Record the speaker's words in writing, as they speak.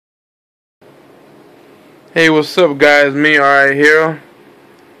Hey, what's up, guys? Me, RiA HERO.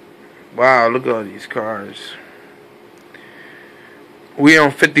 Wow, look at all these cars. We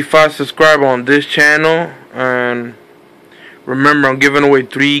on 55 subscribers on this channel, and remember, I'm giving away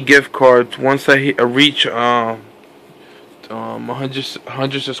 3 gift cards once I reach 100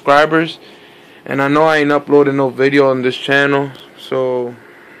 subscribers. And I know I ain't uploading no video on this channel, so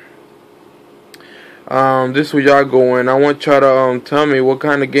this is where y'all going. I want y'all to tell me what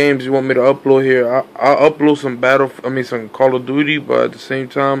kind of games you want me to upload here. I'll upload some Call of Duty, but at the same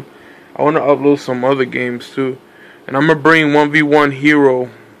time, I want to upload some other games too. And I'm gonna bring 1v1 hero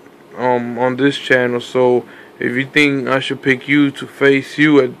on this channel. So if you think I should pick you to face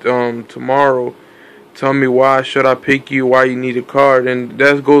you at tomorrow, tell me why should I pick you, why you need a card. And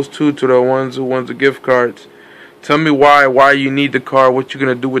that goes to the ones who want the gift cards. Tell me why you need the card, what you're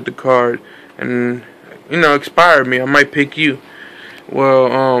gonna do with the card, and inspire me. I might pick you.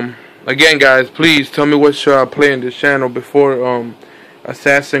 Well, again, guys, please tell me what should I play in this channel before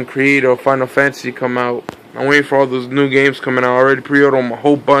Assassin's Creed or Final Fantasy come out. I'm waiting for all those new games coming out. I already pre-ordered them a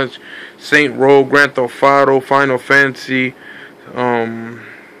whole bunch. Saint Row, Grand Theft Auto, Final Fantasy. Oh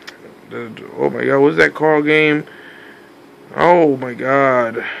my God, what's that car game? Oh my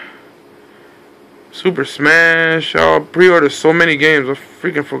God. Super Smash. I pre-ordered so many games. I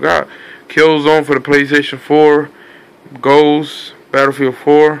freaking forgot. Killzone for the PlayStation 4. Ghost. Battlefield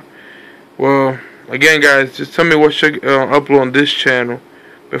 4. Well, again, guys, just tell me what should upload on this channel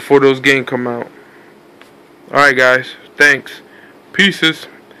before those games come out. Alright, guys. Thanks. Pieces.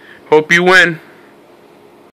 Hope you win.